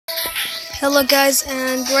Hello guys,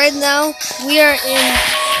 and right now we are in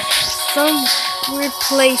some weird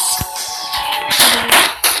place.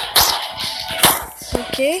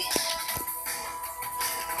 Okay.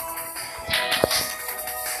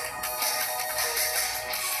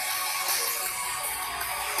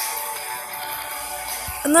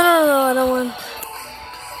 No, I don't want.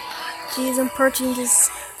 Jeez, I'm purchasing this.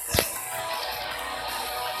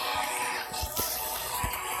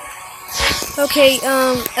 Okay,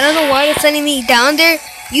 I don't know why they're sending me down there.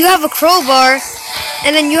 You have a crowbar,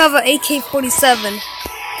 and then you have an AK-47.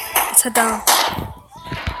 Let's head down.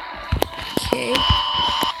 Okay.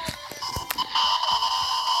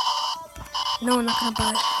 No, I'm not gonna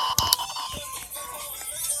buy it.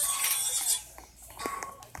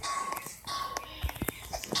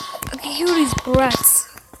 Okay, here are these brats.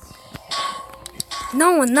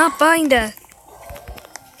 No, I'm not buying that.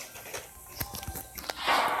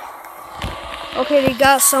 Okay, they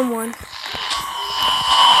got someone.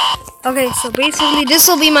 Okay, so basically this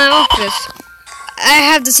will be my office. I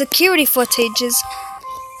have the security footages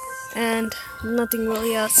and nothing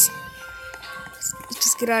really else. Let's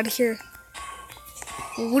just get out of here.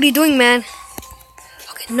 What are you doing, man?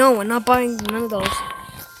 Okay, no, I'm not buying none of those.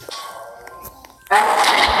 What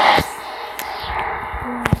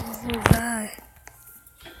is that?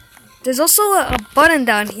 There's also a button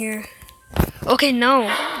down here. Okay, no.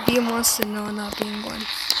 Be a monster. No, not being one.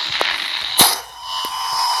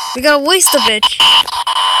 We gotta waste a bitch.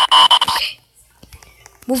 Okay.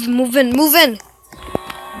 Move in.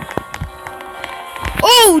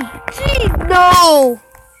 Oh, gee, no.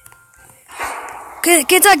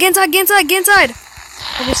 Get inside.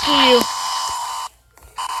 Okay, screw you.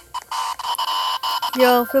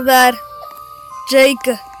 Yo, feel bad. Jake.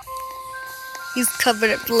 He's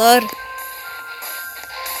covered in blood.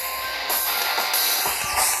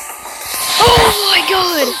 Oh my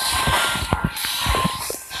god!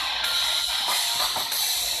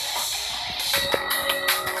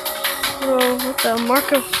 Bro, what the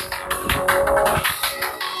marker?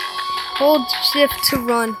 Hold shift to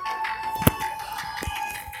run.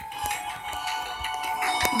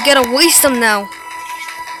 You gotta waste them now.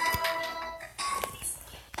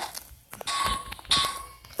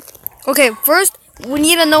 Okay, first we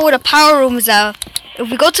need to know where the power room is at. If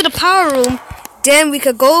we go to the power room, then we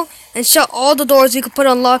could go and shut all the doors. We could put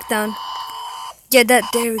on lockdown. Yeah, there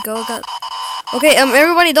we go. Okay,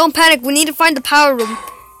 everybody don't panic. We need to find the power room.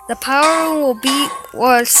 The power room will be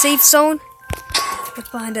a safe zone. What's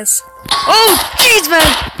behind us? Oh, jeez,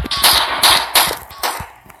 man!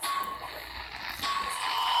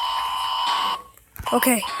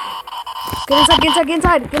 Okay. Get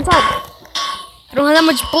inside. I don't have that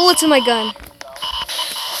much bullets in my gun.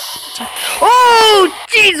 Oh,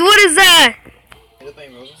 jeez, what is that?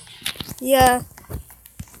 Yeah.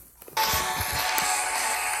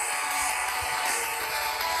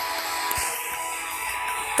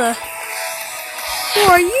 Who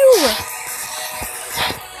are you?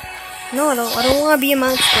 No, I don't want to be a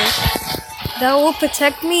monster. That will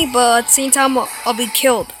protect me, but at the same time, I'll be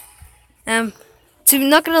killed. To be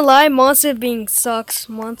not gonna lie, monster being sucks.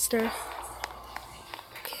 Monster.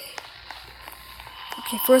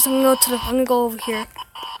 Okay, first I'm gonna go over here.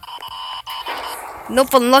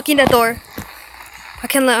 Nope, I'm locking that door. I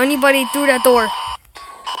can't let anybody through that door.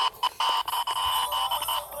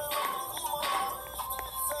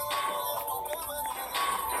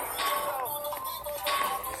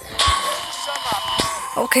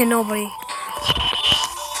 Okay, nobody.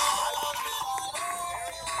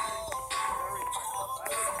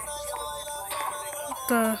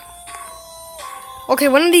 Okay,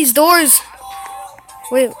 one of these doors.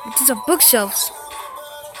 Wait, these are bookshelves.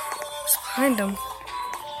 What's behind them?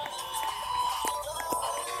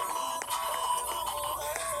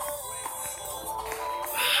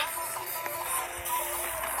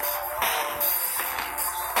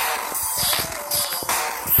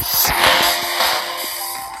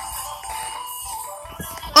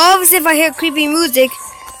 Obviously, if I hear creepy music,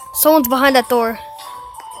 someone's behind that door.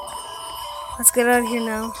 Let's get out of here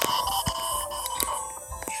now.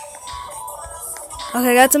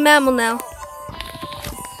 Okay, I got some ammo now.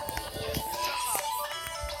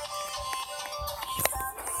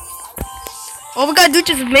 All we gotta do is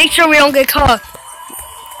just make sure we don't get caught.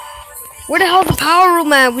 Where the hell's the power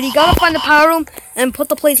room at? We gotta find the power room and put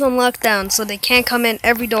the place on lockdown so they can't come in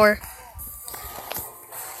every door.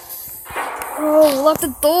 Bro, lock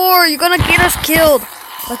the door. You're gonna get us killed.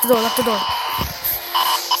 Lock the door.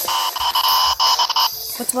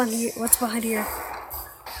 What's behind here?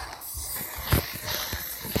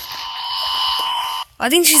 I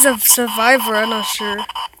think she's a survivor, I'm not sure.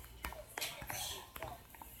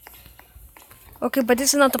 Okay, but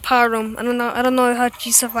this is not the power room. I don't know how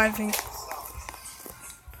she's surviving.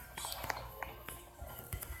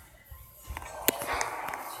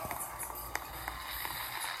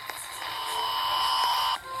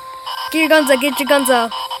 Get your guns out, get your guns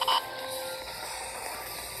out.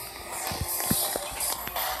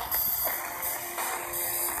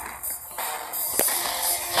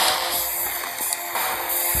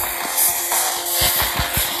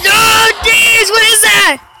 No, jeez, what is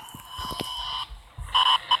that?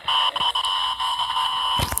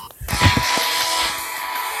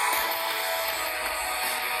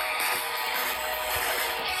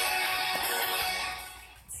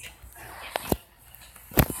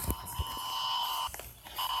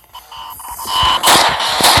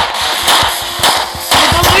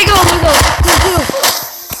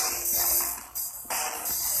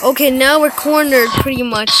 Okay, now we're cornered pretty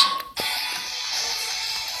much.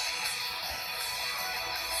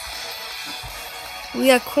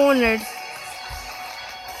 We are cornered.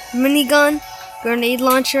 Minigun, grenade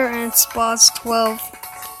launcher, and spots 12.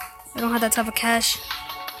 I don't have that type of cash.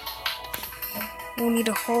 We'll need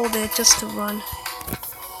to hold it just to run.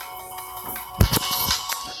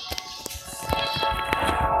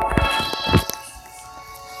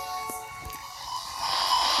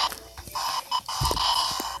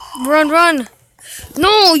 Run, run!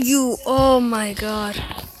 No, you! Oh my god.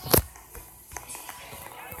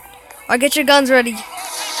 Alright, get your guns ready.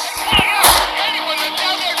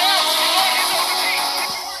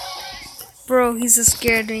 Bro, he's just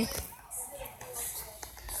scared me.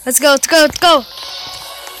 Let's go, let's go, let's go!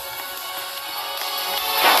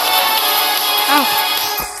 Ow!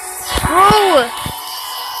 Bro!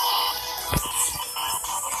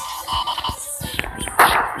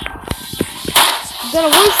 You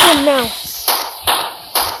gotta wait for him now.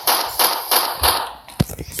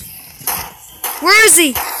 Where is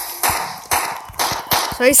he?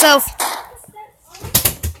 Show yourself.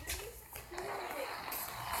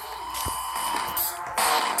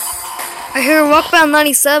 I hear Rockbound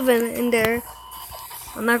 97 in there.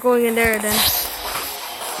 I'm not going in there then.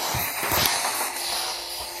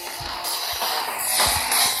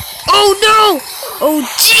 Oh no! Oh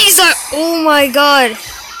jeez! Oh my god!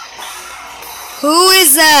 Who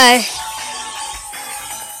is that?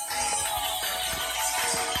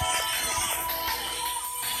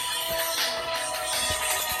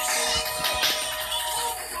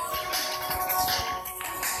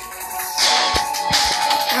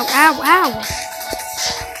 Ow, ow, ow.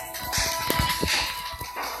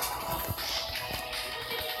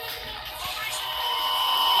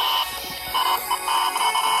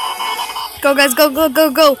 Go guys, go, go, go,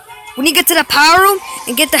 go. We need to get to the power room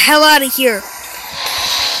and get the hell out of here.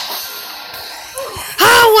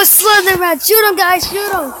 Oh, a Slenderman! Shoot him, guys,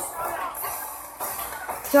 shoot him!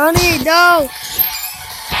 Johnny, no!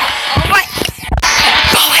 Oh my!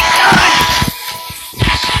 Oh my god!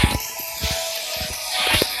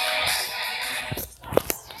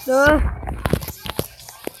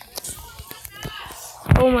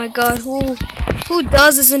 Oh my god, who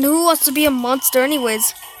does this and who wants to be a monster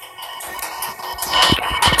anyways?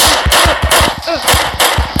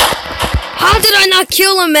 How did I not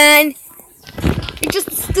kill him, man? You're just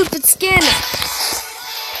a stupid skin.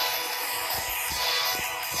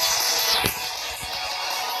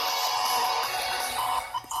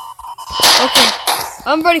 Okay,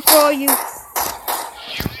 I'm ready for all you.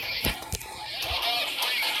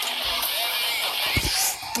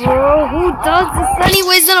 Bro, who does this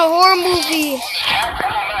anyways in a horror movie?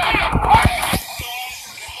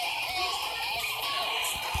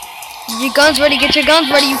 Get your guns ready, get your guns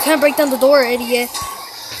ready. You can't break down the door, idiot.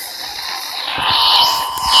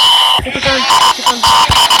 Get your guns, get your guns.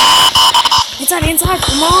 Inside, inside,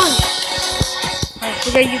 come on. Alright,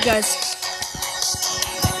 forget you guys.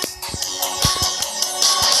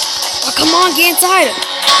 Oh, come on, get inside.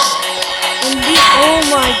 Oh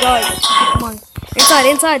my god. Come on. Inside,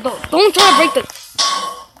 inside. Don't try to break the...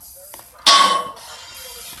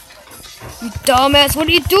 You dumbass, what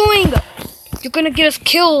are you doing? You're gonna get us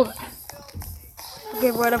killed.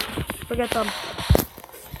 Okay, whatever. Forget them.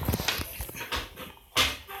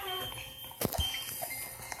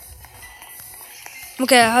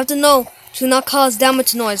 Okay, I have to know to not cause that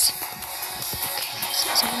much noise.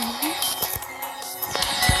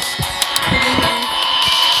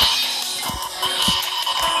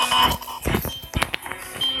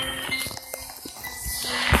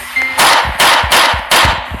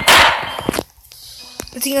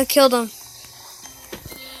 I think I killed him.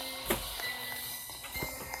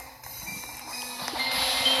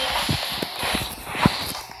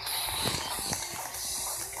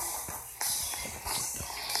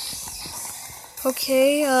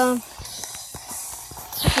 Okay, I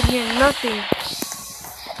can hear nothing.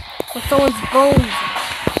 But someone's bones.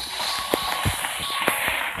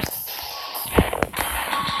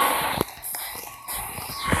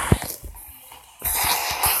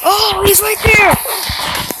 Oh, he's right there!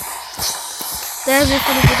 That's it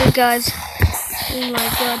for the video, guys. Oh my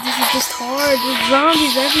god, this is just hard. There's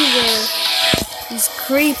zombies everywhere. These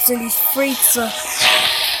creeps and these freaks.